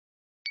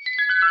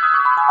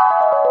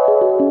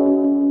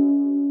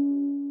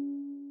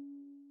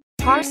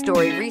Car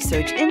Story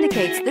research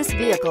indicates this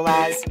vehicle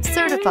as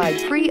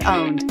certified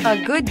pre-owned.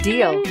 A good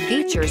deal.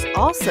 Features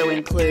also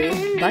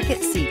include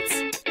bucket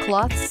seats,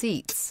 cloth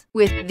seats.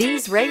 With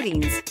these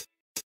ratings,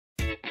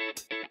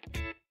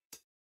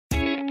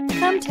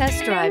 come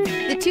test drive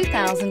the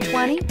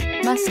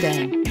 2020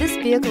 Mustang. This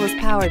vehicle is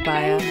powered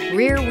by a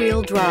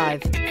rear-wheel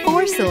drive,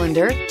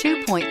 4-cylinder,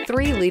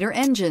 2.3-liter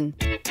engine.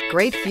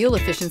 Great fuel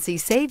efficiency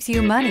saves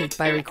you money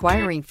by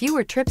requiring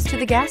fewer trips to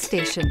the gas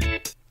station.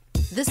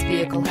 This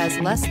vehicle has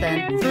less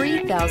than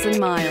 3,000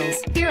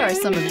 miles. Here are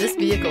some of this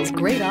vehicle's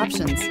great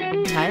options: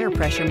 tire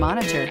pressure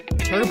monitor,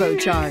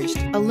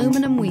 turbocharged,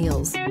 aluminum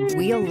wheels,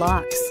 wheel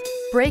locks,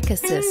 brake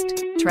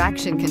assist,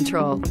 traction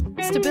control,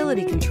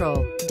 stability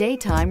control,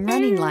 daytime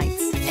running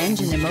lights,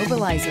 engine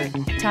immobilizer,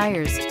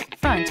 tires,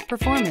 front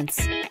performance.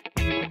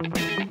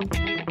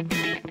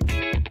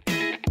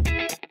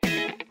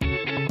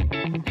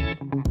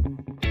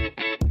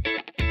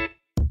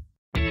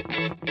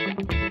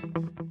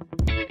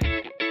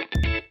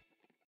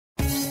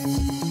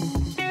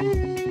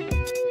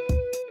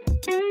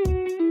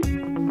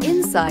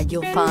 Inside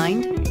you'll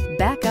find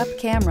backup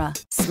camera,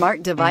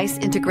 smart device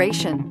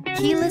integration,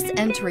 keyless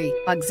entry,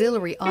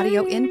 auxiliary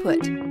audio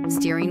input,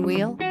 steering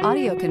wheel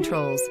audio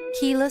controls,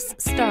 keyless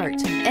start,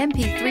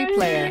 MP3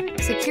 player,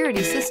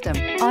 security system,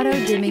 auto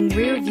dimming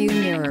rear view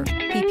mirror,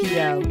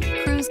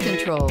 PPO, cruise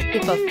control.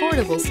 If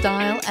affordable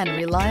style and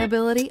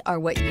reliability are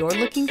what you're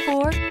looking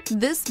for,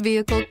 this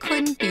vehicle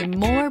couldn't be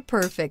more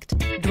perfect.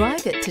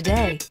 Drive it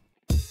today.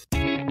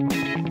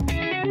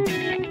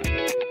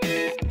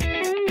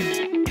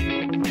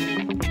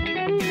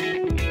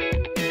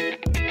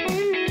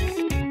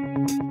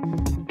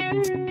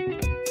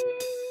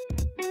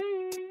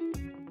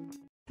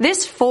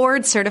 This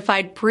Ford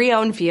certified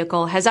pre-owned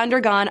vehicle has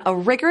undergone a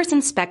rigorous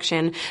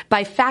inspection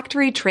by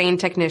factory-trained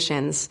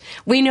technicians.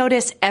 We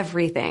notice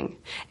everything.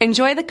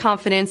 Enjoy the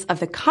confidence of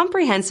the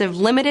comprehensive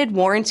limited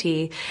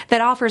warranty that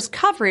offers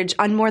coverage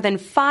on more than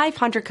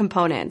 500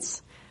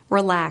 components.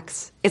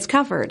 Relax, it's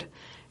covered.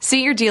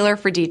 See your dealer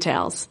for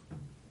details.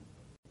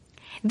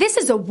 This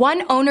is a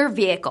one-owner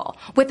vehicle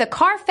with a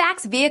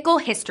Carfax Vehicle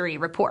History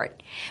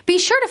Report. Be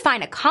sure to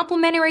find a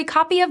complimentary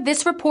copy of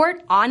this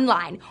report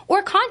online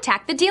or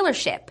contact the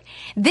dealership.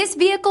 This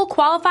vehicle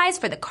qualifies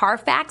for the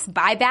Carfax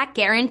Buyback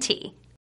Guarantee.